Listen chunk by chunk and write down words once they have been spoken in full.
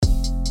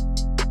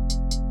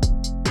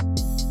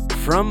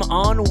From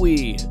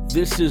Ennui,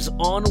 this is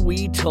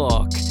Ennui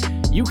Talk.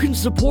 You can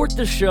support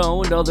the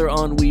show and other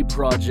Ennui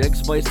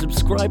projects by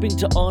subscribing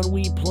to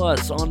Ennui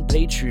Plus on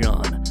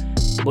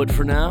Patreon. But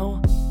for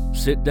now,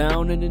 sit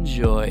down and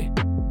enjoy.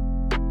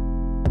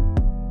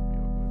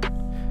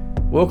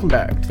 Welcome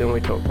back to the Ennui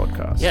Talk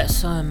podcast.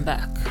 Yes, I'm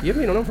back. You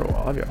haven't been on for a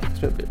while, have you? It's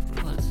been a bit.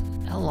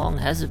 How long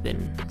has it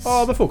been?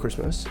 Oh, before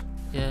Christmas.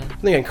 Yeah. I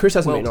think again, Chris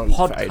hasn't been on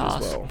for ages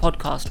as well.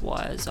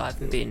 Podcast-wise, I've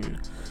been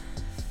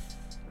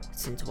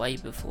since way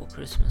before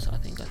Christmas. I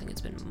think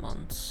it's been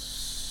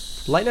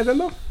months. Late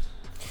November?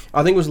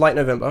 I think it was late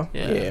November.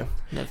 Yeah.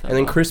 November. And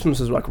then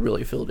Christmas was like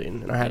really filled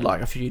in, and I had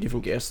like a few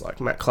different guests,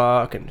 like Matt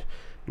Clark and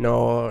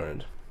Noah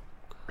and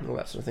all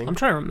that sort of thing. I'm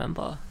trying to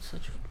remember.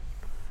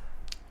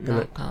 No,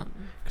 I can't.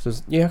 I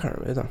can't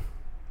remember either.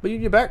 But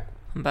you're back.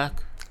 I'm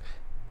back.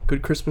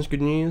 Good Christmas,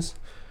 good New Year's.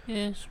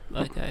 Yes.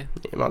 Okay.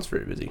 Yeah, mine's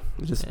very busy.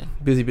 Just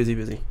busy.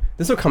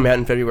 This will come out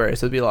in February,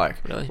 so it'll be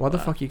like, really? Why the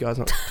fuck are you guys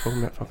not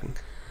talking about fucking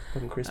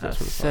Christmas?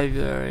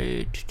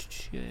 February.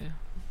 Yeah.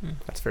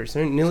 That's very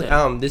soon. Nearly.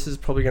 This is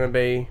probably going to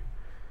be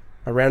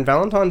around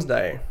Valentine's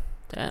Day.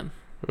 Damn.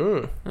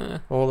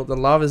 All the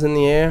love is in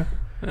the air.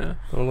 Yeah.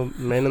 All the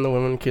men and the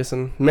women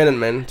kissing. Men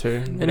and men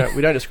too.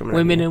 We don't discriminate.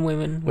 Women and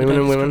women. Women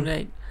and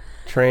women.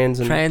 Trans.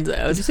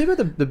 Did you see about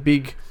the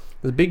big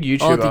YouTuber?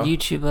 Oh, the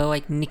YouTuber,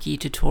 like Nikki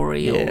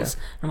Tutorials. Yeah. And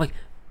I'm like,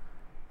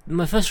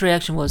 my first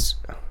reaction was,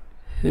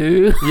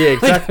 who? Yeah,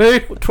 exactly.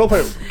 Like, who?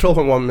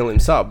 12.1 million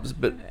subs,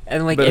 but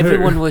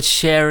everyone was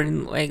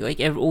sharing,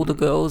 all the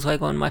girls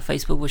like on my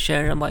Facebook were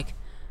sharing. I'm like,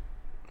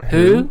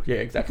 who? Yeah,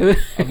 exactly. I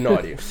have no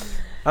idea.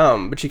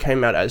 But she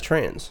came out as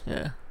trans.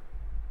 Yeah.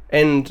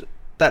 And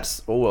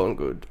that's all well and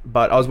good.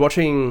 But I was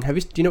watching.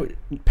 Do you know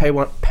Pay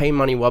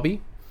Money Wubby?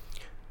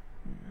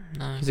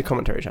 No. He's a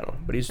commentary channel,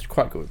 but he's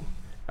quite good.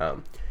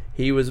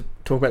 He was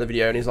talking about the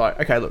video, and he's like,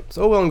 okay, look, it's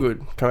all well and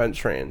good coming out as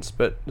trans,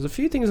 but there's a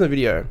few things in the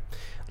video,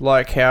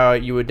 like how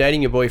you were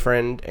dating your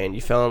boyfriend and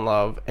you fell in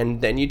love,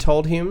 and then you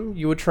told him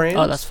you were trans.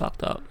 Oh, that's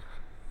fucked up.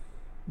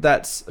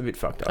 That's a bit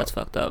fucked up. That's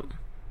fucked up.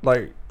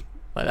 Like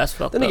that's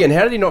fucked up. Then again,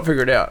 how did he not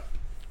figure it out?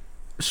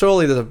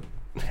 Surely there's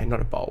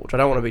not a bulge. I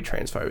don't want to be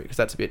transphobic, because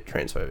that's a bit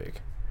transphobic.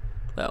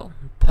 Well,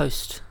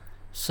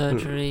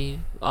 post-surgery,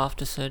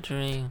 after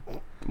surgery.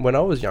 When I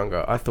was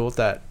younger, I thought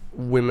that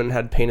women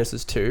had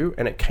penises too,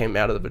 and it came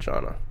out of the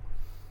vagina.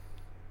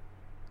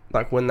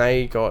 Like when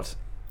they got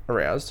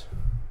aroused,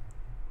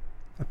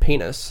 a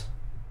penis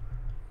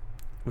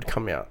would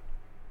come out.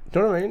 Do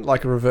you know what I mean?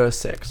 Like a reverse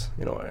sex,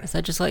 in a way. Is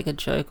that just like a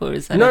joke, or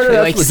is that no,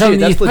 that's legit.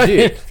 That's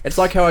legit. Know? It's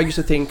like how I used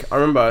to think. I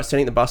remember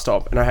standing at the bus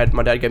stop, and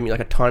my dad gave me like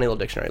a tiny little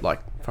dictionary, like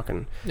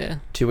fucking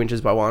 2 inches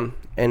by 1,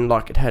 and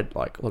like it had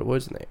like a lot of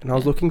words in there, and I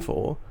was looking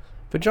for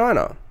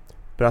vagina,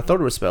 but I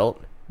thought it was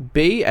spelled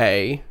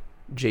Bagina.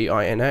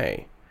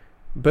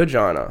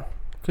 Vagina.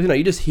 Because,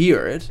 you just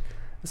hear it.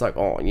 It's like,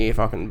 oh, yeah,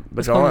 fucking vagina.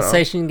 This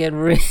conversation is getting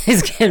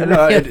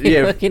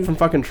really from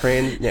fucking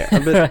trans. Yeah.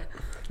 But,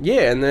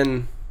 yeah, and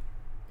then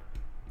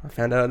I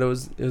found out it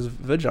was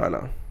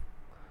vagina.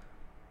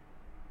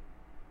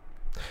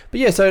 But,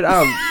 yeah, so,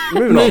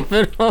 moving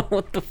on.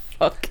 What the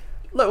fuck?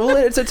 Look, well,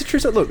 it's a true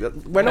story.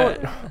 Look, when I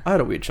had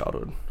a weird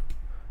childhood.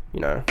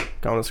 Going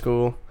to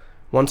school.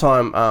 One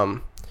time,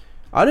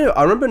 I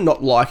remember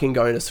not liking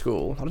going to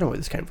school. I don't know where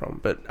this came from,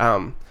 but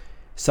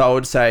so I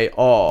would say,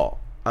 I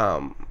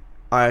want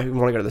to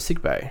go to the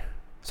sick bay.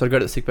 So I'd go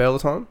to the sick bay all the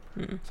time.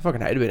 So I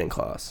fucking hated being in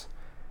class.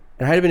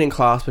 And I hated being in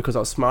class because I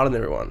was smarter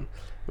than everyone.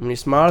 And when you're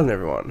smarter than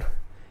everyone,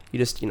 you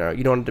just, you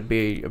don't want to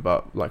be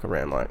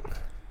around like...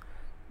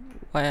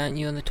 Why aren't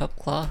you in the top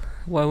class?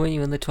 Why weren't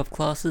you in the top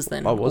classes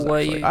then? I was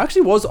actually. I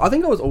actually was. I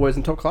think I was always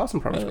in top class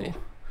in primary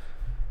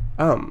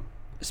school.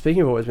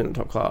 Speaking of always been in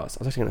top class,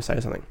 I was actually going to say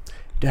something.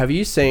 Have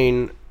you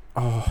seen...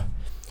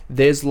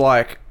 there's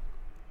like...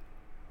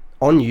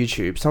 On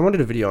YouTube, someone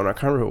did a video, and I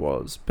can't remember who it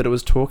was, but it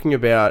was talking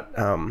about...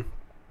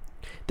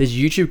 there's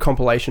YouTube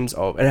compilations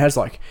of... And it has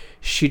like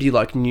shitty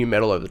like new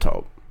metal over the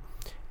top.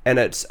 And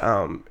it's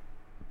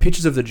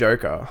pictures of the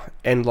Joker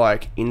and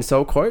like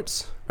incel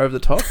quotes over the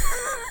top.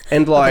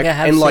 And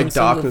like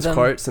darkness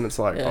quotes, and it's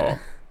like,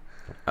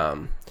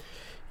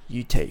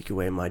 you take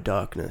away my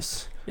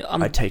darkness.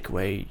 I take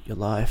away your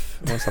life,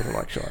 or something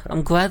like that.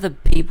 I'm glad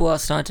that people are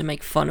starting to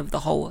make fun of the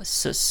whole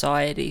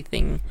society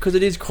thing, because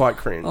it is quite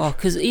cringe. Oh,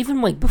 because even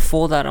like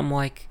before that, I'm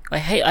like, I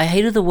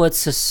hated the word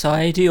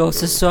society, or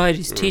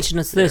society's teaching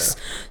us this,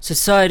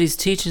 society's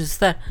teaching us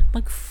that. I'm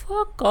like,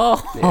 fuck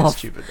off. Yeah, it's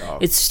stupid.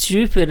 It's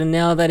stupid, and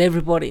now that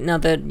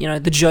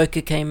the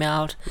Joker came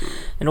out,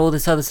 and all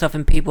this other stuff,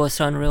 and people are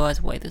starting to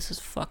realize, wait, this is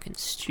fucking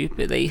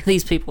stupid.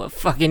 These people are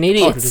fucking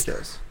idiots. Oh,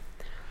 ridiculous.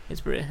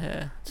 It's pretty.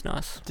 It's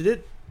nice. Did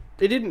it?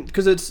 It didn't,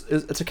 because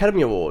it's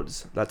Academy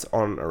Awards that's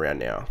on around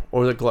now,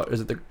 or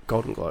is it the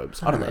Golden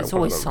Globes? I don't know. It's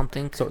always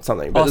something. So it's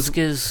something. But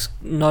Oscars,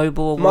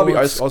 Nobel Awards. Might be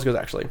Oscars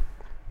actually,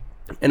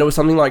 and it was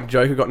something like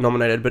Joker got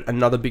nominated, but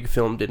another big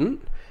film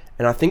didn't,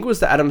 and I think it was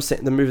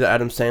the movie that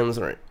Adam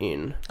Sandler's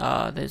in.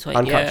 There's like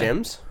Uncut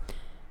Gems.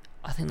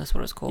 I think that's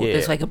what it's called. Yeah.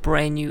 There's like a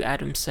brand new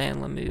Adam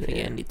Sandler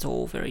movie, and it's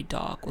all very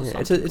dark or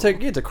something.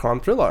 It's a crime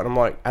thriller, and I'm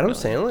like, Adam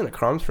Really? Sandler in a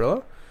crime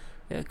thriller?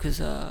 Yeah, because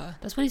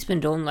that's what he's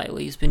been doing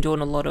lately. He's been doing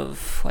a lot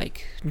of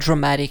like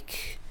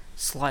dramatic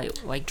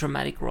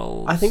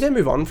roles. I think they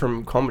move on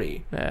from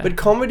comedy, Yeah. but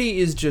comedy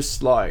is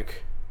just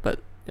like,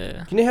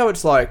 Yeah. you know how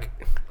it's like,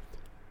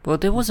 Well,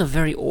 there was a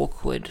very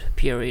awkward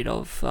period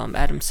of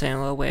Adam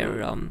Sandler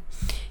where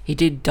he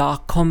did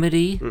dark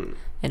comedy,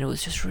 and it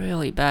was just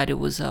really bad. It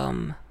was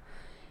God,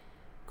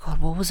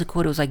 what was it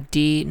called? It was like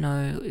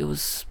it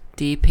was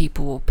Dear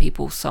People or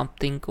People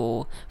Something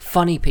or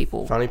Funny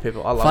People. Funny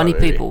People. I love Funny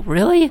that movie. People,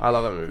 really? I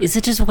love that movie.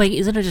 Isn't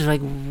it just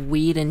like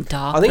weird and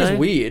dark? I think though? it's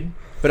weird,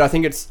 but I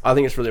think it's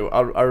really.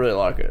 I really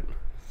like it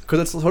because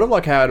it's sort of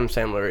like how Adam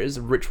Sandler is,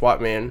 a rich white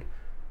man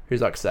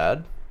who's like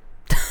sad.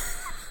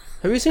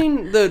 Have you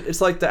seen it's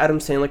like the Adam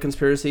Sandler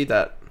conspiracy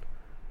that?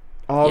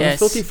 Oh, Yes.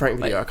 the Filthy Frank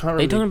video. I can't remember.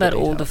 Are you talking about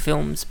all the details.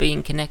 films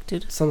being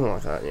connected? Something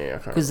like that. Yeah, I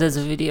can't. Because there's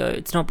a video.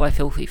 It's not by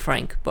Filthy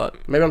Frank, but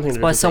Maybe I'm thinking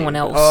by of a different someone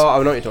thing. else. Oh, I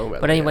know what you're talking about.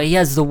 But then, anyway, he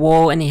has the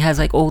wall and he has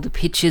like all the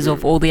pictures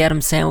of all the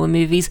Adam Sandler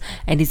movies,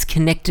 and he's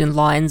connecting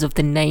lines of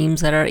the names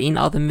that are in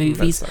other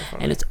movies, so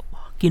funny. and it's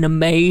fucking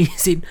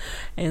amazing.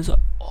 And it's like,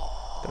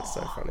 That's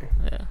so funny.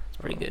 yeah, it's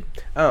pretty good.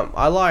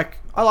 I like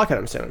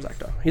Adam Sandler as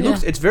actor. He Yeah.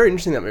 looks. It's very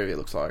interesting, that movie. It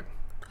looks like.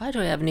 I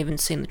actually haven't even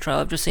seen the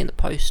trailer. I've just seen the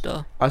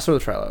poster. I saw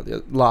the trailer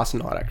last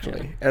night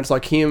actually, and it's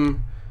like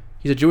him.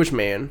 He's a Jewish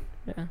man,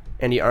 Yeah.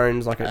 and he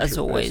owns like As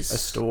a always.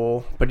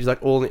 store, but he's like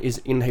is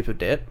in a heap of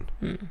debt,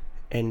 Mm.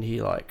 and he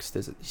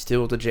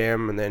steals the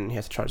gem, and then he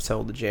has to try to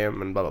sell the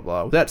gem, and blah blah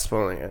blah, without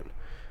spoiling it.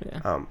 Yeah.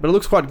 But it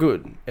looks quite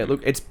good.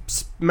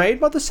 It's made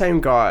by the same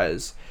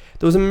guys.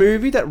 There was a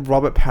movie that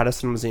Robert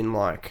Pattinson was in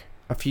like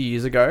a few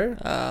years ago.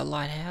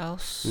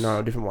 Lighthouse.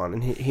 No, a different one,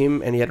 and he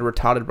had a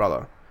retarded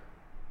brother.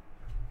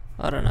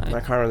 I don't know. I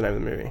can't remember the name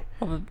of the movie.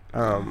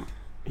 Probably-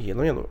 Yeah,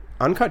 let me look.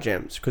 Uncut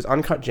Gems, because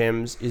Uncut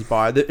Gems is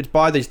it's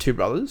by these two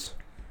brothers.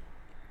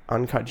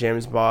 Uncut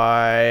Gems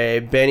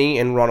by Benny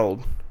and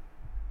Ronald.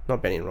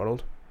 Not Benny and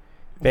Ronald.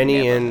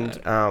 Benny and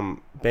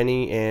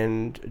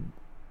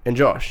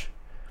Josh.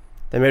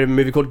 They made a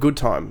movie called Good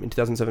Time in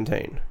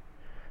 2017,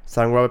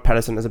 starring Robert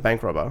Pattinson as a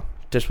bank robber,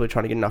 desperately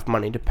trying to get enough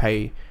money to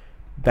pay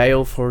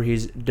bail for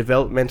his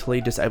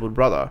developmentally disabled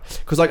brother.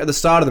 Because like at the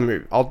start of the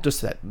movie, I'll just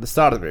say the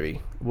start of the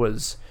movie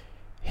was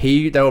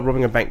they were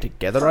robbing a bank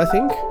together, I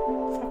think.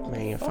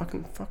 Fuck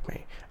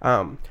me. They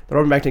were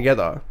robbing a bank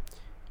together,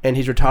 and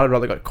his retarded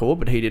brother got caught,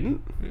 but he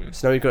didn't.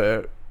 So now he's got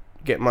to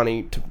get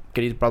money to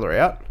get his brother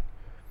out.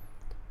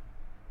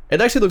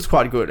 It actually looks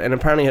quite good, and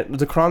apparently it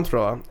was a crime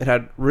thriller. It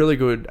had really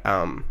good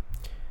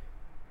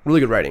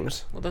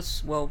ratings.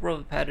 Well,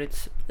 Robert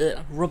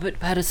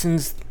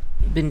Pattinson's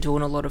been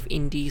doing a lot of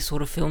indie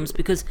sort of films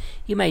because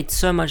he made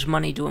so much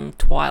money doing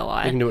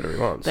Twilight. He can do whatever he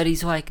wants. That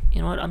he's like,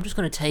 you know what, I'm just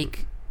going to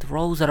take the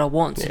roles that I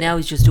want. So now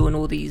he's just doing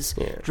all these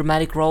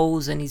dramatic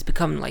roles, and he's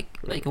become like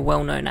a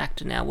well-known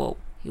actor now. Well,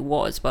 he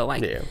was, but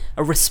like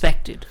a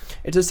respected.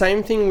 It's the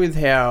same thing with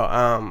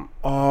how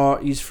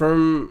he's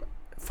from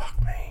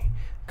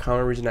can't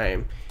remember his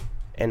name,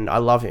 and I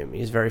love him.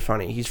 He's very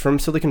funny. He's from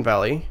Silicon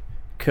Valley,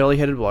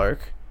 curly-headed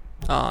bloke.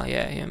 Oh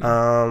yeah, him.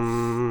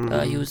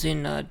 He was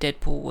in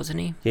Deadpool, wasn't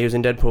he? Yeah, he was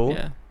in Deadpool.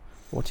 Yeah.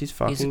 What's his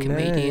fucking He's a name?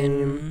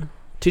 comedian.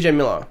 TJ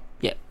Miller.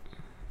 Yeah.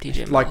 TJ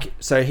Miller. Like,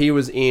 so he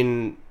was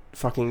in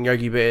fucking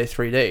Yogi Bear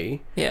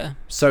 3D. Yeah.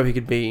 So he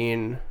could be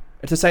in.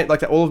 It's the same.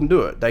 Like all of them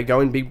do it. They go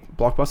in big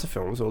blockbuster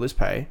films, all this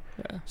pay,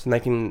 so they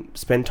can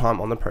spend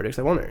time on the projects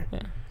they want to.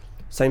 Yeah.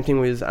 Same thing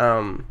with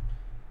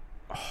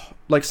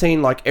like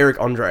seeing like Eric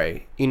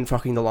Andre in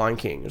fucking The Lion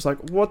King. It's like,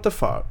 what the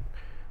fuck?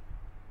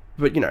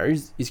 But you know,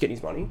 he's getting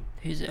his money.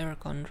 Who's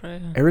Eric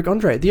Andre? Eric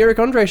Andre, the Eric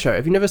Andre Show.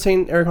 Have you never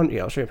seen Eric Andre?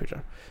 Yeah, I'll show you a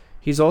picture.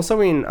 He's also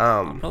in.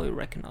 I'll probably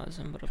recognize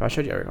him, but if I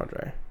showed you Eric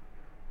Andre,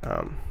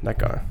 that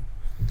guy.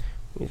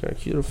 He's got a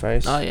cute little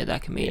face. Oh yeah,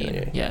 that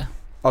comedian. Yeah.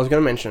 I was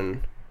gonna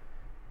mention.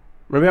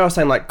 Remember how I was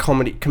saying like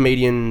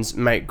comedians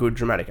make good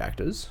dramatic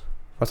actors?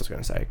 That's what I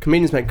was gonna say.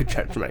 Comedians make good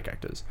dramatic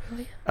actors. Oh,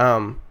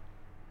 yeah.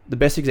 The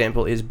best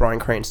example is Bryan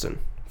Cranston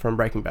from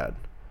Breaking Bad,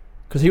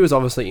 because he was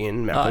obviously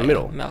in Malcolm in the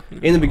Middle. Malcolm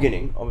In the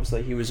beginning,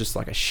 obviously he was just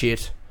like a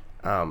shit.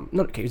 He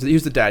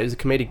was the dad. He was a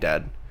comedic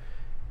dad,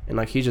 and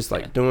like he's just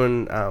like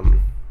doing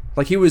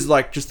like he was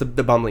like just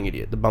the bumbling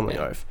idiot, the bumbling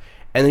oaf,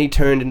 and then he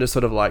turned into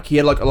sort of like he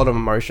had like a lot of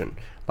emotion,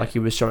 like he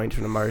was showing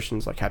different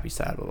emotions, like happy,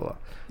 sad, blah blah,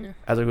 blah,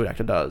 as a good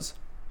actor does.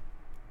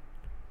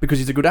 Because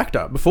he's a good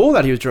actor. Before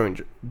that, he was doing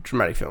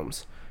dramatic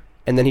films,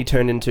 and then he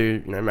turned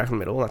into Malcolm in the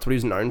Middle. That's what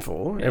he's known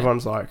for. Yeah.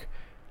 Everyone's like,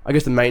 I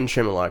guess the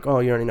mainstream are like, oh,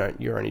 you're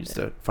only just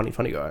a funny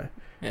guy.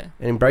 Yeah.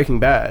 And in Breaking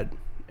Bad,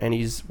 and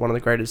he's one of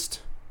the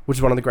greatest, which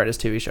is one of the greatest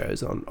TV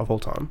shows of all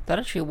time. That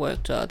actually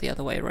worked the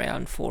other way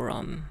around for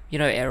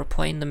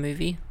Airplane, the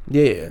movie.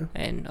 Yeah.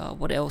 And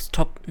what else?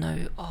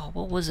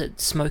 What was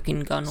it? Smoking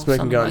Gun or Smoking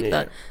something Gun, like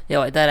that. Yeah,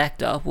 like that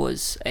actor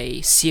was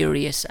a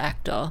serious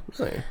actor.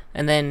 Really?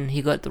 And then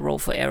he got the role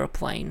for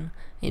Airplane.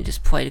 And he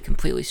just played it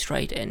completely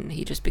straight, and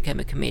he just became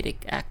a comedic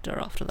actor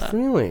after that.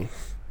 Really?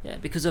 Yeah,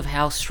 because of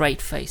how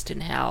straight-faced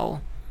and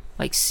how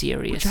like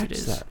serious Which it actor's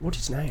is. that? What's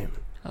his name?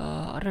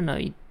 I don't know.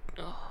 He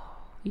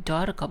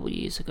died a couple of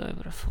years ago,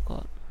 but I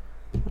forgot.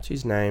 What's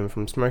his name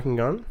from Smoking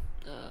Gun?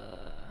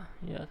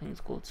 Yeah, I think it's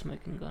called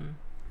Smoking Gun.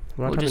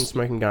 When I Or type in just-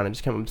 Smoking Gun, it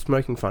just came up with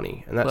Smoking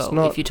Funny, and that's well,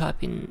 not if you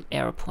type in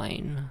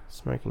aeroplane,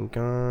 Smoking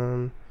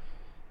Gun.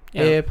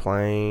 Aer-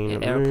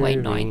 Airplane.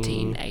 aeroplane movie.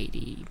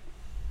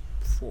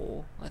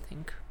 1984, I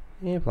think.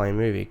 Airplane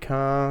movie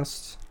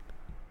cast.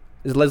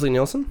 Is it Leslie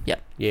Nielsen? Yep.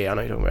 Yeah, I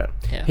know what you're talking about.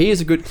 Yeah. He is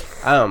a good.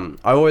 I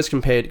always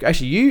compared.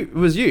 Actually, it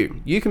was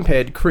you. You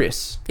compared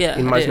Chris Yeah,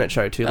 in I Most did. Net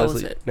Show to That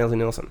was Leslie it.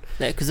 Nielsen.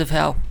 Yeah, because of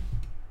how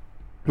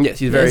Yes,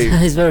 he's very.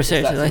 he's very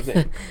serious. That's the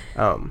Like,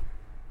 thing.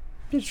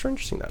 It's very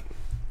interesting that.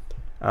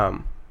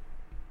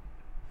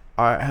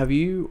 I've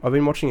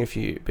been watching a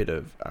bit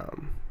of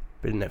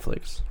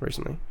Netflix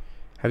recently.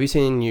 Have you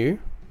seen You?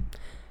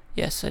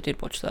 yes, I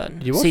did watch that.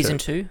 Did you watch Season it?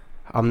 2.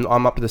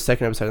 I'm up to the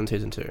second episode in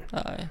season 2.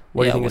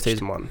 What do you think of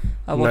season 1?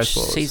 I No watched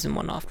spoilers. season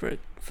 1 after it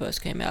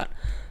first came out.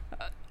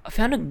 I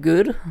found it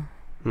good.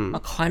 Hmm. I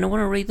kind of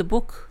want to read the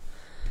book.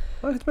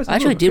 Well, it's based I on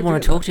actually the book. did want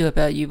Good to to talk to you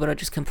about You, but I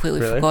just completely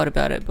Really? forgot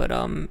about it. But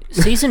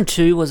season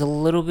 2 was a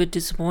little bit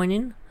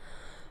disappointing,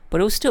 but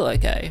it was still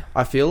okay.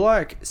 I feel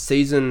like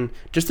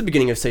just the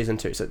beginning of season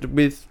 2. So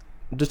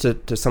just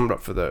to sum it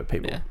up for the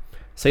people, Yeah.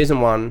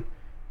 season 1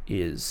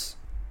 is,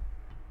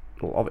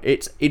 well,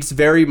 it's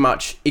very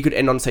much, it could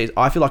end on season.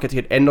 I feel like it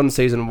could end on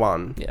season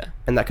 1, Yeah.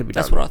 and that could be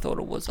That's done. what I thought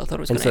it was. I thought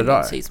it was And going to so end did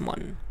on I. season 1.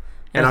 And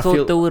And I I thought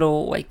feel- the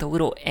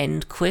little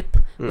end clip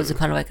was a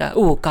kind of like a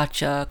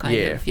gotcha kind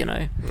Yeah. of,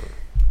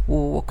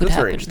 well, what could That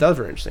happen? was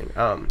very interesting.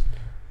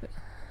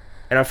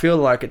 And I feel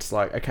like it's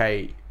like,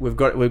 okay, we've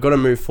got to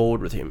move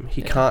forward with him.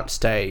 He Yeah. can't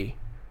stay.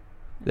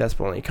 That's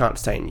point. He can't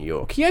stay in New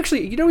York. He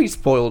actually, he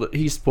spoiled it.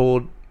 He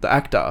spoiled the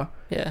actor.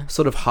 Yeah.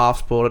 Sort of half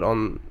spoiled it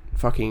on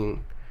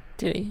fucking.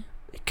 Did he?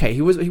 Okay,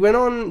 he went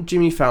on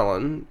Jimmy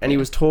Fallon and he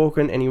was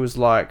talking and he was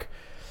like,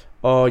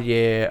 "Oh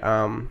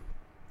yeah,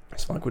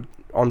 it's like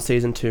on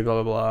season 2, blah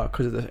blah blah."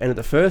 Because at the end of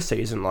the first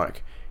season,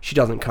 like she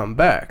doesn't come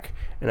back,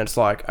 and it's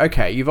like,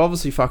 okay, you've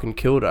obviously fucking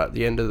killed her at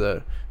the end of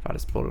the. I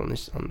just spoiled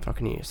it on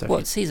fucking here. So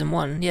What, season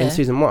 1? Yeah. in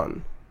season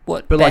 1,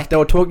 What? but Beck? like they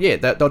were talking, they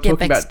were talking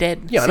Beck's about.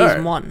 dead. Yeah, I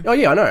season know. 1. Oh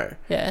yeah, I know.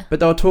 Yeah. But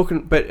they were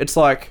talking. But it's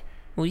like,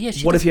 Well, yeah.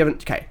 She what if does- you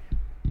haven't? Okay,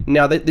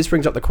 now this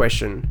brings up the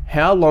question: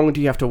 how long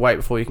do you have to wait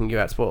before you can give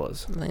out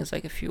spoilers? I think it's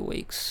like a few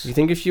weeks. You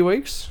think a few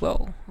weeks?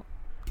 Well,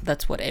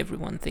 that's what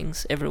everyone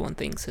thinks. Everyone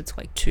thinks it's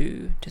like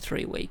 2 to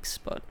 3 weeks,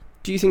 but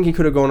Do you think he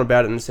could have gone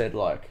about it and said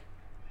like,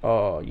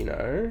 oh, you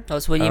know? oh,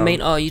 so what you mean?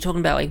 Oh, you're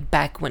talking about like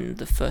back when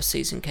the first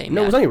season came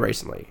No, out? it was only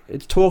recently.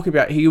 It's talking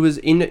about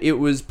it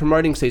was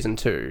promoting season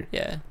 2,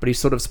 Yeah. but he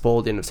sort of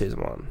spoiled the end of season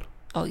 1.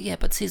 Oh, yeah,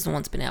 but season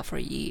 1's been out for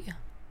a year.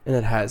 And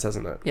it has,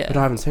 hasn't it? Yeah. But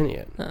I haven't seen it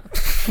yet. Oh.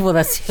 Well,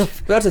 that's But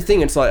that's the thing.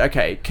 It's like,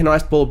 okay, can I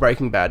spoil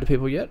Breaking Bad to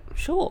people yet?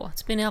 sure.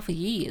 It's been out for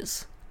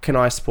years. Can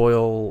I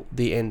spoil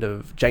the end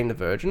of Jane the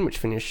Virgin, which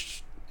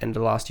finished end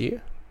of last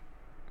year?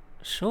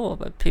 Sure,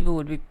 but people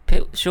would be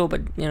sure,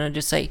 but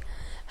just say,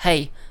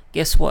 hey,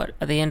 guess what?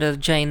 At the end of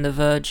Jane the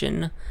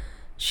Virgin,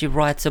 she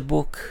writes a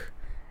book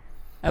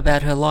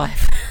about her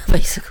life,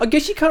 basically. I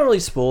guess you can't really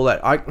spoil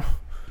that. I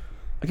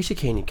guess you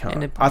can, you can't.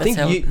 And I think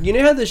that's how- you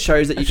know how there's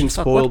shows that you can Actually,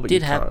 fuck, spoil, what but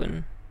did you can't.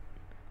 happen?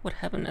 What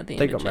happened at the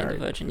They end of got Jane married.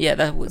 the Virgin? Yeah,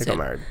 that was They got it.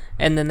 married.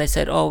 And then they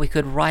said, oh, we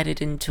could write it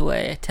into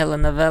a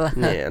telenovela.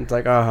 Yeah, it's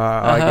like,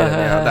 I get it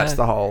now. That's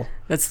the whole.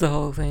 That's the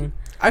whole thing.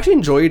 I actually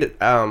enjoyed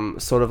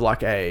it, sort of like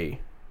the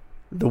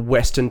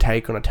Western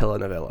take on a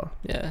telenovela.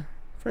 Yeah.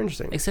 Very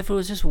interesting. Except for it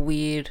was just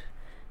weird.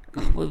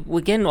 Oh, we're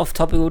getting off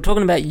topic. We're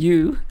talking about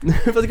You.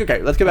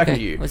 Okay, let's go back Okay,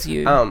 to You. what's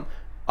You?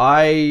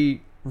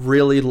 I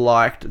really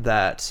liked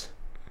that.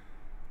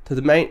 So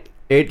the main,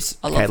 it's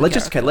I love okay. the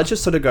Let's character.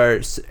 just sort of go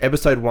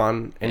episode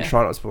 1 and Yeah.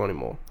 try not to spoil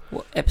anymore.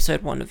 What,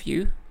 episode 1 of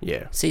You?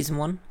 Yeah, Season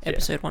 1?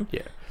 Episode 1?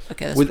 yeah.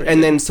 Okay, that's And pretty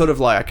good. then sort of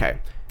like, okay,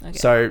 Okay.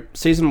 so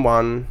season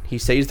 1, he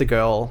sees the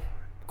girl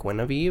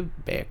Guinevere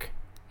Beck,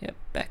 Yep,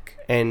 Beck.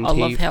 and I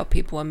he. love how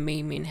people are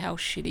memeing how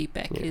shitty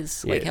Beck Yeah,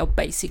 is. yeah. Like how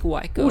basic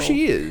white girl well,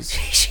 she is.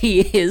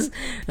 she is.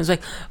 It's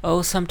like,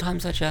 oh,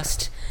 sometimes I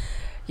just,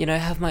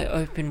 have my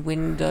open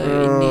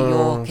window in New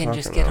York and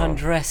just fucking get hell.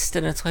 undressed,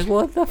 and it's like,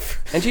 what the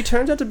And she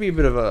turns out to be a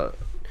bit of a.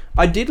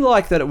 I did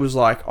like that it was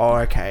like, oh,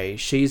 okay,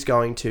 she's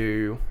going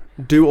to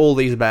do all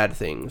these bad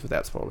things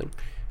without spoiling.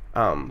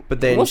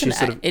 But then she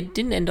sort of. it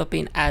didn't end up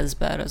being as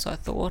bad as I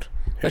thought.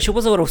 But she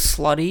was a little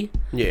slutty.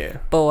 Yeah,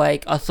 But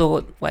like I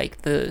thought,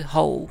 like the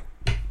whole,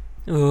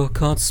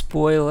 can't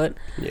spoil it.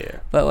 yeah.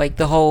 But like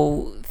the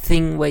whole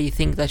thing where you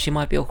think that she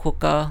might be a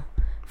hooker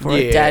for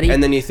a daddy,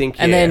 And then you think,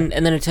 yeah. and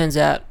then it turns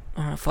out,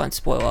 fine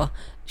spoiler,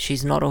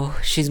 she's not a Yeah,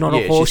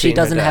 whore. she's She seen her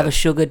doesn't have dad. a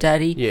sugar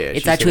daddy. Yeah, it's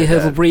she's actually seen her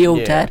her dad. real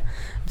Yeah. dad.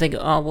 I'm thinking,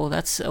 oh well,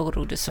 that's a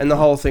little disappointing. And the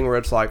whole thing where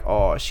it's like,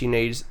 oh, she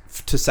needs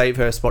to save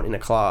her spot in a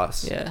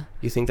class. yeah,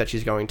 You think that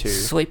she's going to,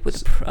 sweep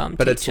with the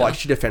but it's teacher, like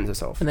she defends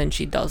herself. and then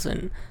she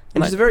doesn't.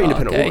 And she's a very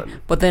independent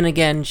woman. But then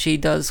again, she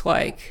does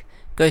like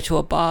go to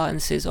a bar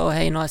and says, "Oh,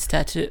 hey, nice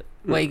tattoo."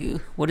 Wait,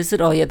 what is it?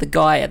 Oh yeah, the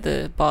guy at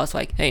the bar's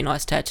like, "Hey,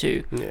 nice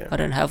tattoo." Yeah. I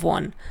don't have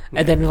one,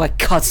 and then like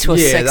cuts to a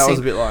Yeah, sex that was a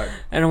scene. bit like.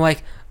 And I'm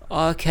like,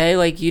 okay,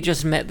 like you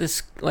just met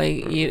this,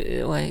 like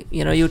you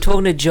were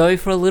talking to Joe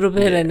for a little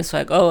bit, and it's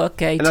like, oh,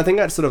 okay. And I think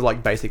that's sort of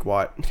like basic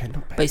white. Okay,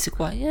 not basic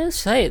white. Yeah,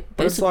 say it.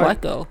 But Basic like,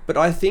 white girl. But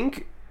I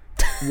think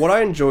what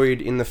I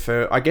enjoyed in the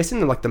first, I guess in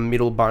the, like the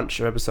middle bunch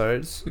of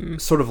episodes,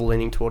 sort of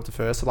leaning towards the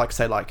first, so like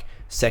say like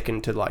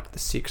second to like the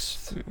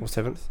sixth or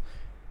seventh.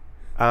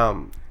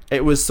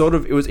 It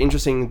was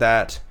interesting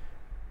that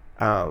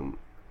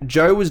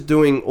Joe was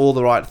doing all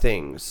the right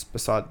things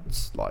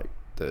besides like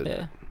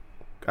the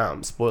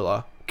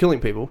spoiler, killing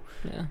people.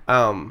 Yeah.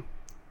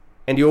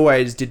 And he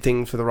always did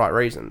things for the right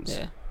reasons.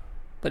 Yeah.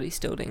 But he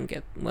still didn't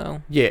get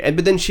well. Yeah,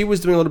 but then she was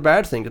doing a lot of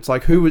bad things. It's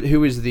like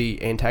who is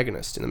the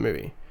antagonist in the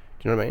movie?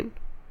 Do you know what I mean?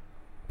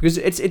 Because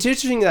it's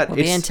interesting that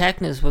the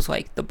antagonist was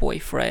like the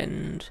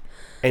boyfriend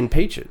and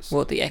Peaches.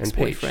 Well, the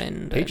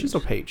ex-boyfriend. Peaches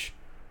or Peach?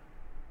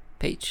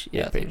 Peach.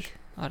 Yeah, I think.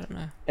 I don't know.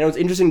 And it was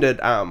interesting that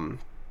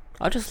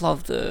I just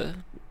love the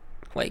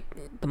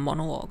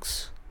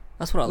monologues.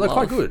 That's what I love. They're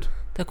quite good.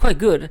 They're quite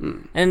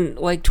good. And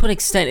like to an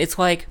extent, it's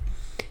like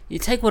you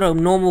take what a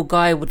normal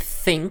guy would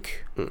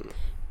think,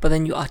 but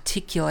then you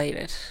articulate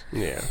it.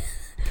 Yeah.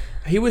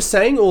 He was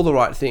saying all the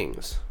right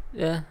things.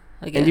 Yeah,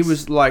 I guess. And he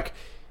was like,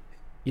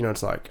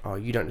 it's like, oh,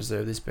 you don't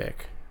deserve this,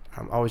 Beck.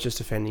 I was just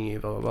offending you,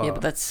 blah, blah, blah. Yeah,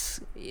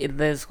 but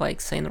there's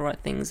like saying the right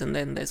things, and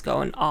then there's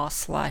going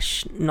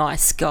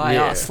r/nice guy,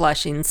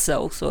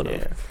 r/incel sort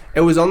of.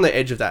 It was on the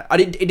edge of that.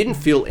 It didn't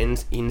feel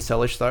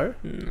incelish though.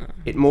 No.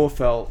 It more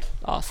felt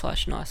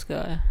r/nice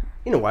guy.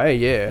 In a way,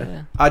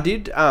 yeah. I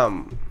did.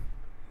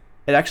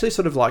 It actually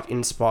sort of like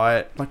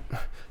inspired, like,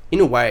 in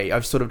a way,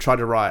 I've sort of tried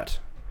to write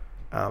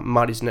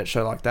Marty's Net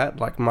Show like that.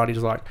 Like Marty's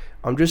like,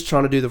 I'm just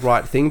trying to do the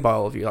right thing by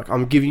all of you. Like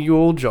I'm giving you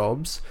all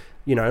jobs.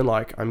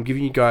 Like I'm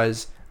giving you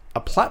guys a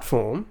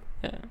platform,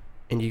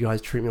 and you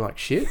guys treat me like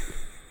shit. You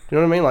know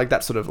what I mean? Like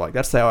that sort of like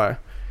that's how I,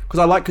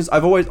 because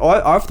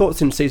I've thought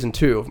since season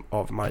 2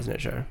 of Marty's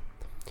Net Show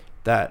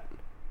that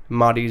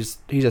he's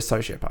a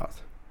sociopath,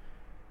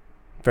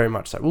 very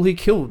much so. Well, he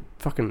killed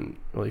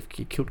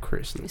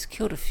Chris. He's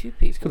killed a few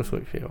people. He's killed a few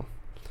people,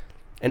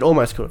 and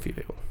almost killed a few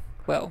people.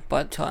 Well,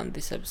 by the time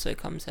this episode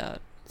comes out,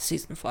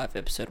 season 5,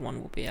 episode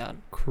 1 will be out.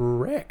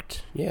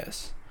 Correct.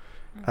 Yes.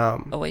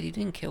 Oh wait, he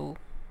didn't kill.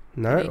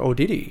 No, or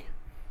did he?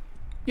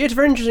 Yeah, it's a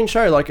very interesting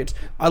show. Like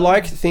I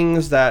like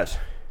things that,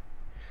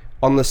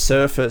 on the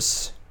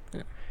surface,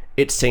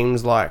 it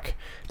seems like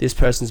this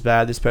person's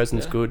bad, this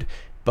person's good,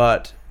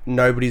 but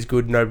nobody's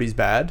good, nobody's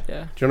bad.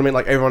 Yeah. Do you know what I mean?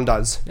 Like everyone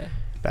does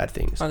bad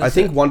things. I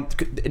think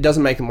it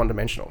doesn't make them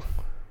one-dimensional.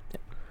 Yeah.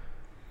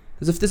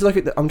 There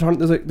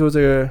was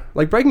a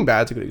Breaking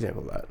Bad's a good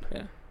example of that.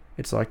 Yeah.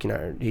 It's like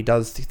he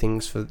does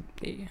things for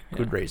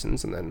good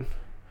reasons, and then.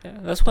 Yeah,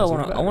 that's why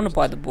I want to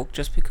buy the book,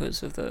 just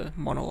because of the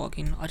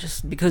monologuing.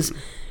 Because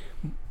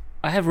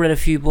I have read a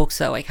few books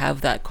that like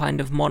have that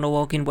kind of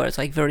monologuing where it's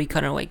like very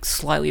kind of like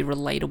slightly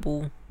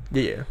relatable.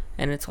 Yeah.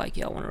 And it's like,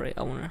 I want to read.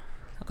 I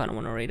kind of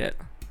want to read it.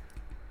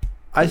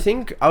 I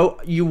think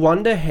you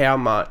wonder how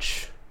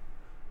much,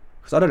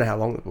 because I don't know how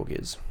long the book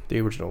is. The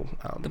original.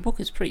 The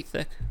book is pretty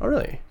thick. Oh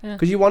really? Yeah.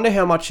 Because you wonder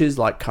how much is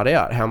like cut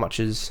out, how much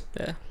is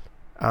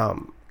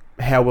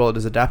how well it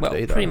is adapted.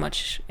 Well, pretty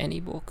much any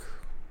book.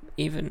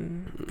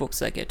 Even books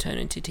that get turned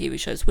into TV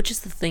shows, which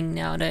is the thing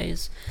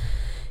nowadays,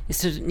 is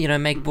to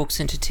make books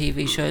into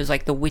TV shows.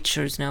 Like The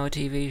Witcher is now a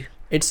TV.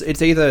 It's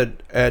either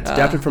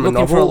adapted from a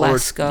novel, or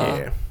it's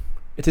either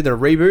a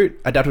reboot,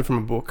 adapted from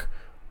a book,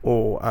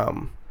 or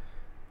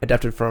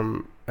adapted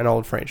from an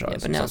old franchise. Yeah,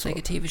 but now it's like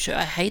a TV show.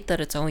 I hate that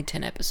it's only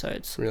 10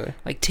 episodes. Really?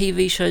 Like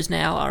TV shows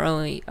now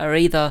are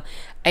either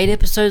 8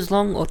 episodes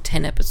long or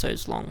 10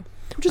 episodes long.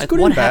 Which is good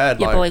and bad.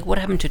 Yeah, but like what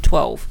happened to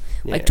 12?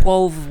 Yeah. Like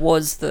 12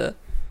 was the.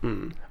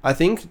 I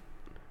think,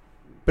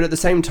 but at the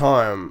same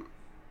time,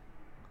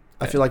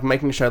 I feel like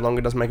making a show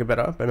longer doesn't make it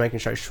better, but making a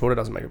show shorter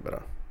doesn't make it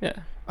better. Yeah.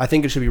 I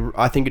think it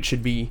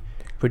should be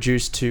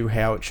produced to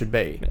how it should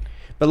be. Yeah.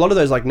 But a lot of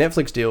those like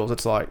Netflix deals,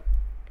 it's like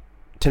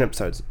 10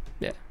 episodes.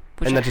 Yeah.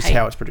 And that's just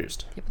how it's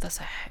produced. Yeah, but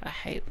I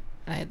hate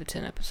the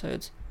 10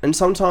 episodes. And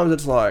sometimes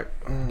it's like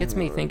gets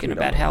me thinking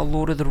about how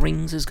Lord of the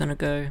Rings is going to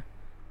go.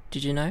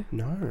 Did you know?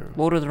 No.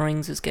 Lord of the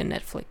Rings is getting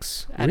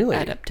Netflix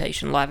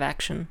adaptation, live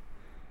action.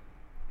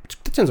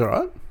 That sounds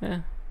alright.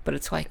 Yeah, but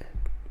it's like,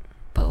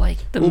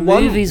 the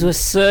movies were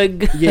so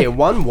good. Yeah,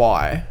 one,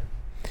 why?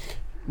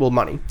 Well,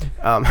 money.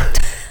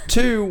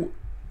 2,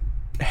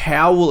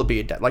 how will it be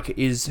adapted? Like,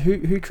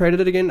 who created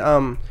it again?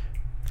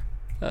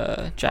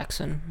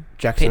 Jackson.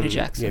 Peter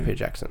Jackson. Yeah, Peter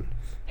Jackson.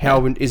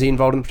 How is he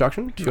involved in the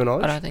production? To your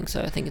knowledge? I don't think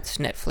so. I think it's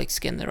Netflix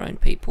getting their own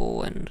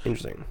people and.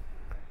 Interesting.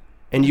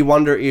 And you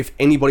wonder if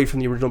anybody from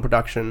the original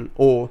production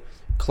or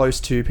close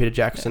to Peter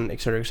Jackson,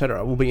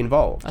 etc., will be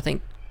involved. I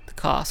think.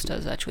 Cast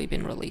has actually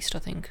been released, I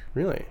think.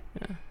 Really?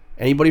 Yeah.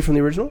 Anybody from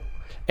the original?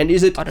 And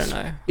is it? I don't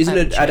know. Isn't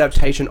it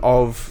adaptation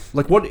of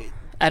like what?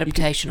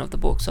 Adaptation of the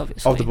books,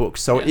 obviously. Of the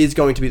books, so it is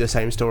going to be the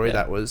same story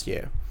that was,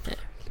 Because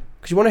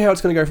you wonder how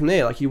it's going to go from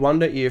there. Like you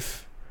wonder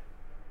if,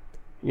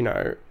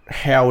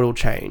 how it'll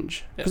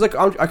change. Because like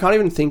I can't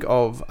even think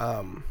of.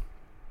 Then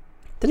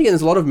again,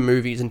 there's a lot of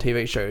movies and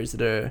TV shows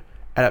that are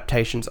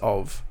adaptations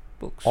of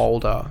books.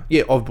 older,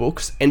 of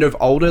books and of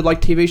older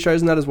like TV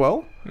shows and that as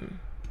well.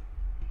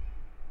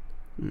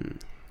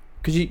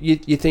 Because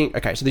you think,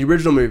 okay, so the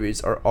original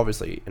movies are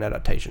obviously an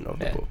adaptation of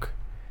the book,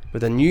 but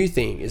the new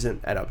thing is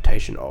an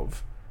adaptation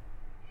of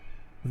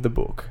the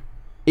book.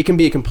 It can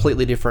be a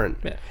completely different.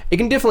 Yeah. It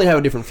can definitely have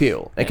a different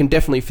feel. It can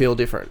definitely feel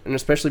different, and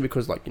especially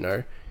because like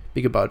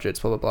bigger budgets,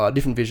 blah blah blah,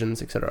 different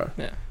visions, etc.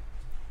 Yeah.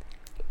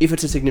 If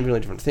it's a significantly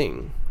different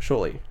thing,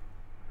 surely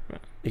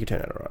you can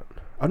turn out alright.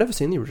 I've never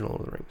seen the original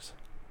Lord of the Rings.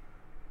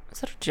 Is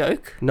that a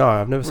joke? No,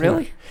 I've never seen it.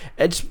 Really?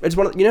 It's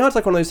one of, it's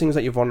like one of those things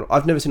that you've wanted.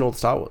 I've never seen all the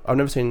Star Wars. I've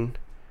never seen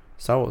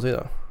Star Wars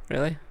either.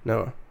 Really?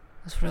 No.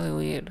 That's really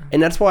weird.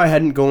 And that's why I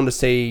hadn't gone to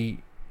see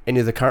any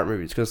of the current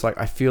movies, because like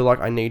I feel like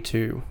I need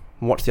to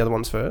watch the other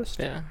ones first.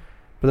 Yeah.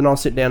 But then I'll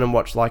sit down and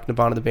watch like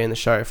Nirvana the Band the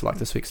show for like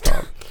the 6th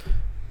time.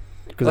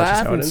 Because I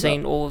haven't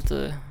seen all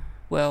the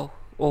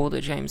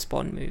James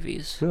Bond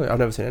movies. Really? I've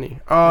never seen any.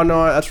 Oh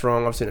no, that's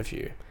wrong. I've seen a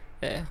few.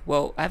 Yeah.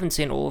 Well, I haven't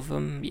seen all of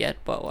them yet,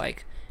 but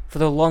like for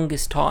the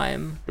longest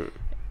time,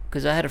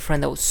 because I had a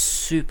friend that was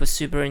super,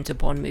 super into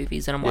Bond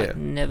movies, and I'm like,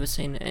 never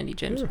seen any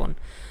James Bond.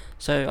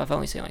 So I've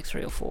only seen like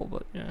 3 or 4,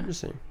 but yeah.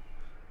 Interesting.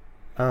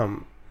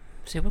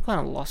 See, we're kind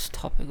of lost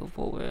topic of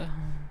what we're...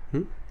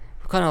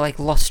 We're kind of like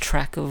lost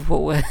track of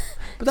what we're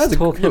but that's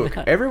talking look,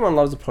 about. Everyone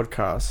loves a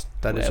podcast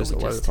that is just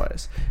all over the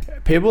place.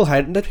 People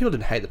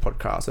didn't hate the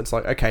podcast. It's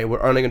like, okay,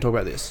 we're only going to talk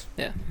about this.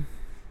 Yeah.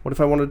 What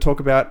if I wanted to talk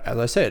about, as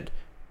I said,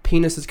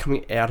 penis is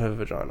coming out of a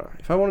vagina?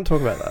 If I want to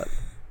talk about that,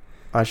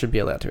 I should be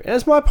allowed to. And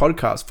it's my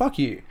podcast. Fuck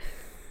you.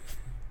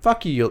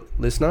 Fuck you,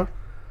 listener.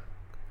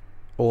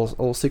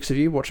 All 6 of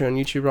you watching on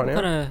YouTube right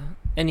now.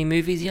 Any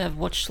movies you have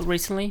watched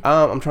recently?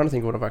 I'm trying to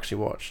think of what I've actually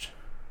watched.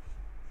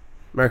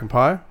 American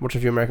Pie. Watch a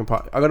few American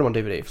Pie. I got them on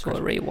DVD. So a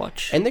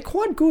rewatch. And they're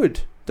quite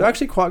good. They're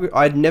actually quite good.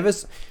 I'd never...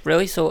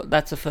 Really? So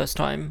that's the first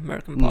time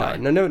American Pie?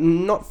 No,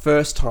 not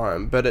first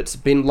time, but it's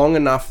been long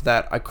enough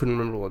that I couldn't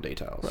remember all the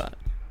details. Right.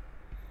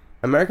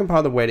 American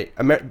Pie, the wedding...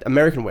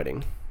 American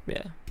Wedding.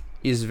 Yeah.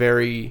 Is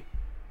very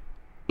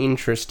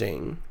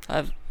interesting.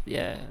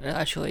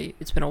 Actually,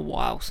 it's been a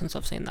while since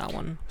I've seen that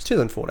one. It's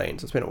 2014,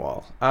 so it's been a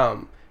while.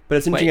 But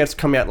it's interesting it's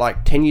come out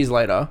like 10 years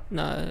later.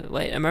 No,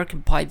 wait,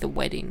 American Pie, the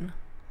wedding.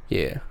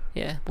 Yeah.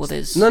 Yeah, well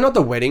there's... No, not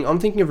the wedding. I'm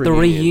thinking of Reunion.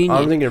 The Reunion.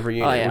 I'm thinking of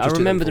Reunion. Oh yeah, I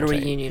remember the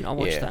Reunion. I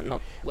watched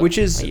that which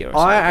is...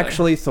 I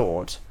actually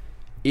thought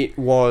it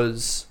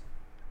was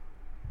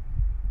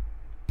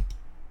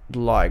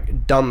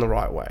like done the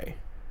right way.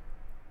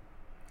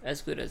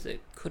 As good as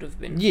it could have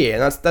been.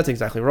 Yeah, that's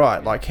exactly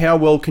right. Like, how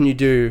well can you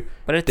do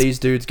these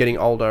dudes getting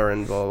older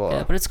and blah, blah, blah.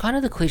 Yeah, but it's kind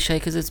of the cliche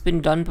because it's been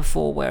done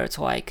before where it's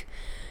like,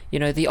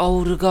 the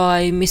older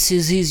guy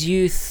misses his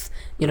youth.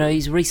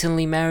 He's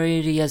recently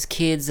married, he has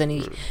kids, and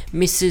he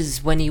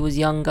misses when he was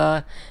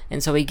younger,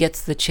 and so he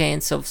gets the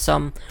chance of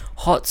some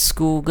hot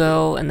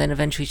schoolgirl, and then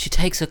eventually she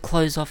takes her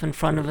clothes off in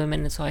front of him,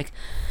 and it's like...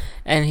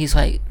 And he's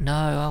like, no,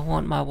 I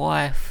want my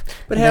wife.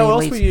 But how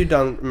else were you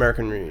done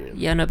American Reunion?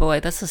 Yeah, no, but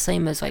wait, that's the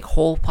same as like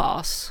Hall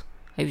Pass.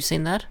 Have you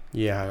seen that?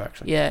 Yeah, I've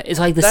actually. Yeah, it's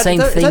like the same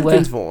thing. Is that where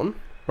Vince Vaughn?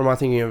 Or am I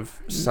thinking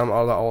of some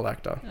other old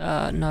actor?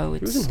 No,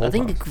 it's... I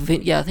think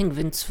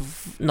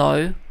Vince...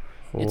 No.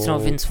 It's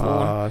not Vince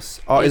Vaughn.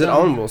 Oh, is it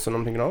Owen Wilson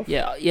I'm thinking of?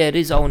 Yeah, it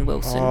is Owen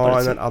Wilson. Oh,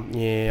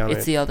 but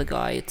it's the other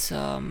guy. It's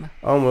Owen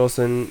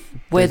Wilson.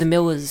 Where the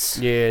Millers.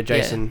 Yeah,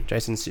 Jason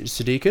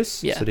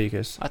Sudeikis. Yeah,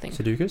 Sudeikis. I think.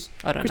 Sudeikis.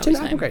 I don't know Christina his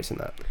name. Applegate's in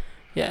that.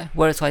 Yeah,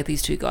 where it's like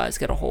these two guys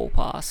get a hall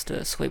pass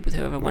to sleep with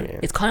whoever one.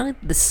 It's kind of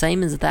the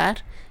same as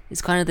that.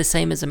 It's kind of the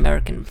same as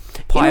American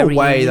Pie. In a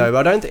way, though,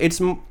 but I don't.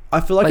 I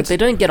feel like they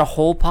don't get a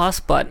hall pass,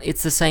 but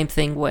it's the same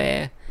thing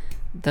where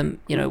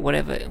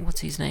whatever.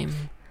 What's his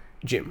name?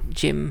 Jim,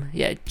 and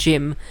yeah.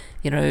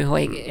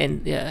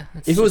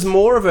 If it was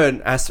more of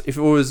if it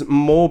was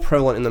more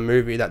prevalent in the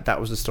movie that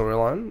was the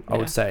storyline, I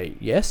would say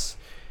yes.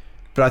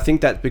 But I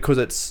think that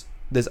because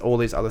there's all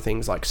these other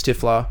things like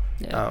Stifler.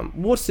 Yeah.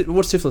 What's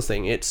Stifler's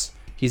thing? It's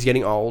he's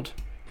getting old,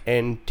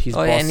 and his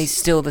boss. And he's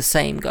still the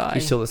same guy.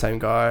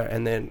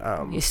 And then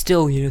he's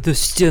still the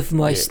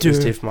Stiffmeister. Yeah,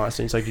 the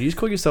Stiffmeister. He's like, did you just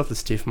call yourself the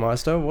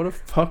Stiffmeister? What a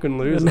fucking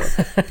loser!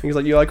 He's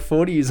like, you're like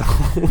 40 years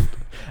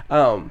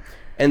old.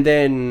 And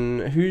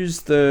then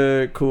who's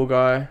the cool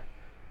guy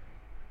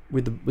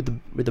with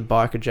the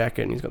biker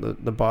jacket? And he's got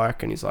the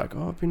bike, and he's like,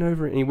 oh, I've been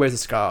over it, and he wears a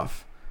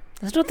scarf.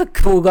 That's not the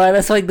cool guy.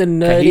 That's like the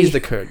nerdy. Okay, he's the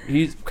cool.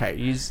 He's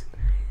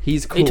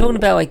cool. Are you talking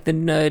about like the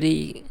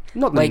nerdy,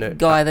 not the nerd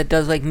guy that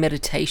does like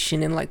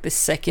meditation in like the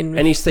second?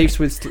 And he sleeps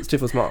with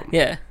Stifler's mom.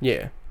 Yeah.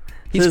 Yeah.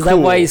 He's cool. That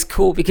why he's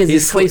cool because he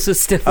sleeps with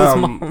Stifler's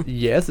mom.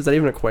 Yes. Is that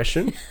even a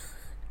question?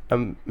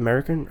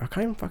 American. I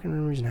can't even fucking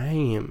remember his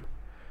name.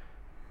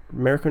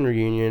 American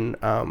Reunion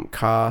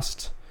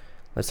cast.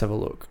 Let's have a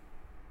look.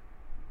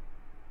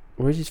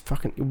 Where's his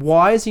fucking...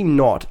 Why is he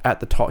not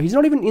at the top? He's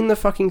not even in the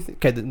fucking...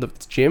 Okay,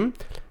 it's Jim,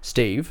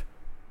 Steve,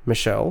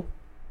 Michelle,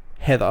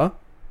 Heather,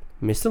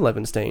 Mr.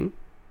 Levinstein,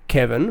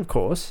 Kevin, of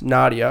course,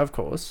 Nadia, of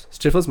course,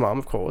 Stifler's mom,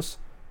 of course,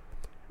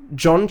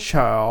 John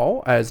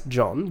Chow as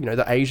John,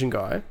 the Asian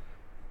guy.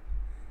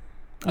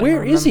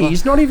 Where is he?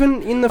 He's not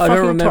even in the fucking top. I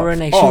don't remember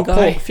an Asian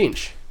guy.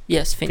 Finch.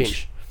 Yes,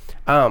 Finch.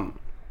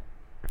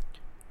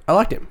 I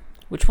liked him.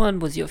 Which one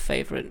was your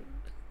favourite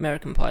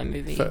American Pie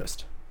movie?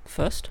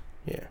 First.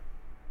 Yeah.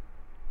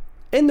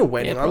 In The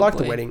Wedding. Yeah, I like The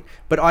probably. Wedding.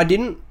 But I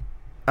didn't...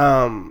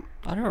 I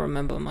don't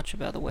remember much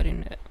about the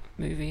wedding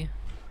movie.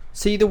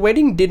 See, The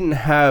Wedding didn't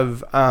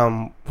have...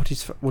 what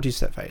is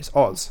that face?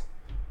 Oz.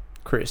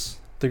 Chris.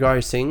 The guy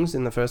who sings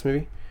in the first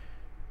movie.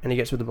 And he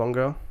gets with the Bond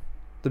girl.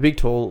 The big,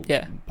 tall,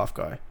 buff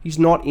guy. He's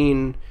not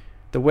in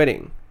The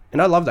Wedding.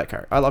 And I love that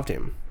character. I loved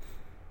him.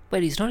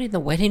 Wait, he's not in the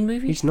wedding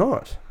movie? He's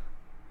not.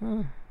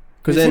 Oh.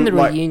 Because He's in the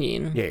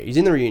reunion. Yeah, he's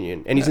in the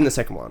reunion. And he's in the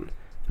second one.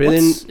 But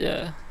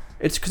Yeah.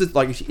 It's because it's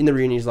like in the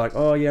reunion he's like,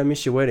 oh yeah, I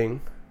missed your wedding.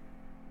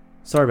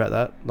 Sorry about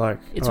that. Like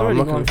It's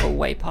already gone for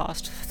way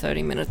past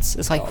 30 minutes.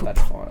 It's like... Oh,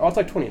 that's fine. Oh, it's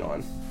like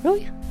 29.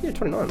 Really? Yeah,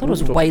 29. I thought it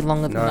was way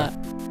longer than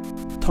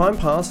that. Time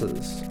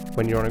passes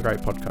when you're on a great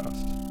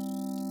podcast.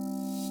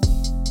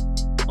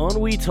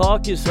 Ennui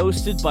Talk is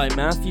hosted by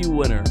Matthew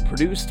Winner,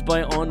 produced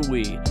by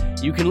Ennui.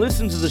 You can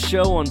listen to the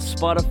show on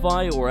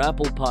Spotify or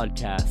Apple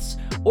Podcasts,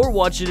 or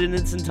watch it in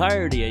its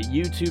entirety at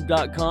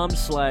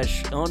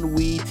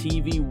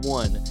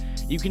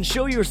youtube.com/EnnuiTV1. You can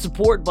show your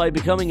support by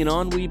becoming an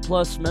Ennui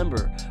Plus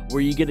member,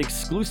 where you get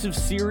exclusive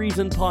series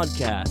and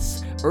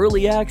podcasts,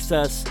 early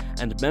access,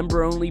 and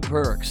member-only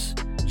perks.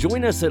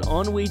 Join us at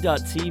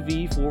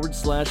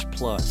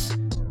ennui.tv/plus.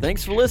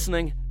 Thanks for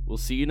listening. We'll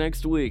see you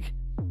next week.